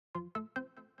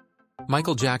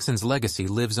Michael Jackson's legacy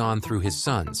lives on through his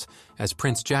sons, as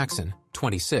Prince Jackson,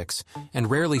 26, and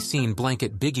rarely seen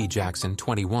blanket Biggie Jackson,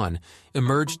 21,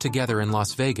 emerged together in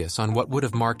Las Vegas on what would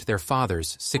have marked their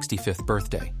father's 65th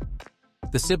birthday.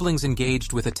 The siblings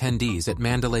engaged with attendees at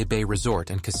Mandalay Bay Resort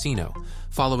and Casino,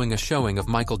 following a showing of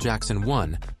Michael Jackson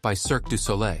 1 by Cirque du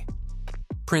Soleil.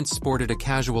 Prince sported a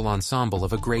casual ensemble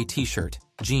of a gray t-shirt,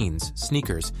 jeans,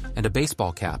 sneakers, and a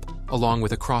baseball cap, along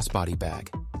with a crossbody bag.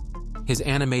 His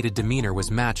animated demeanor was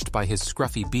matched by his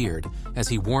scruffy beard as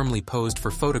he warmly posed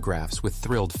for photographs with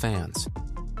thrilled fans.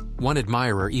 One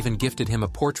admirer even gifted him a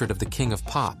portrait of the King of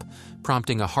Pop,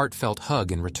 prompting a heartfelt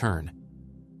hug in return.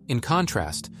 In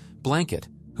contrast, Blanket,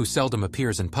 who seldom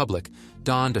appears in public,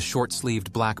 donned a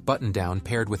short-sleeved black button-down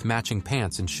paired with matching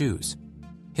pants and shoes.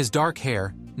 His dark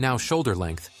hair, now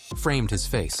shoulder-length, framed his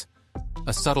face.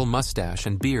 A subtle mustache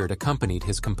and beard accompanied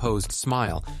his composed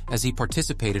smile as he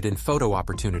participated in photo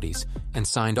opportunities and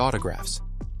signed autographs.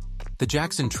 The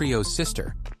Jackson Trio's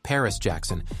sister, Paris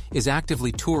Jackson, is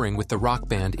actively touring with the rock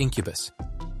band Incubus.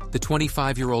 The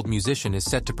 25-year-old musician is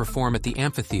set to perform at the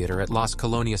amphitheater at Las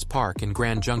Colonias Park in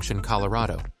Grand Junction,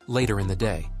 Colorado, later in the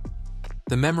day.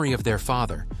 The memory of their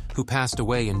father, who passed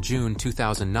away in June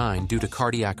 2009 due to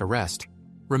cardiac arrest,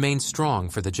 remains strong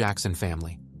for the Jackson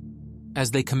family.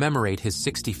 As they commemorate his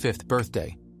 65th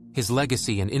birthday, his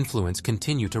legacy and influence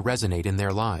continue to resonate in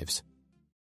their lives.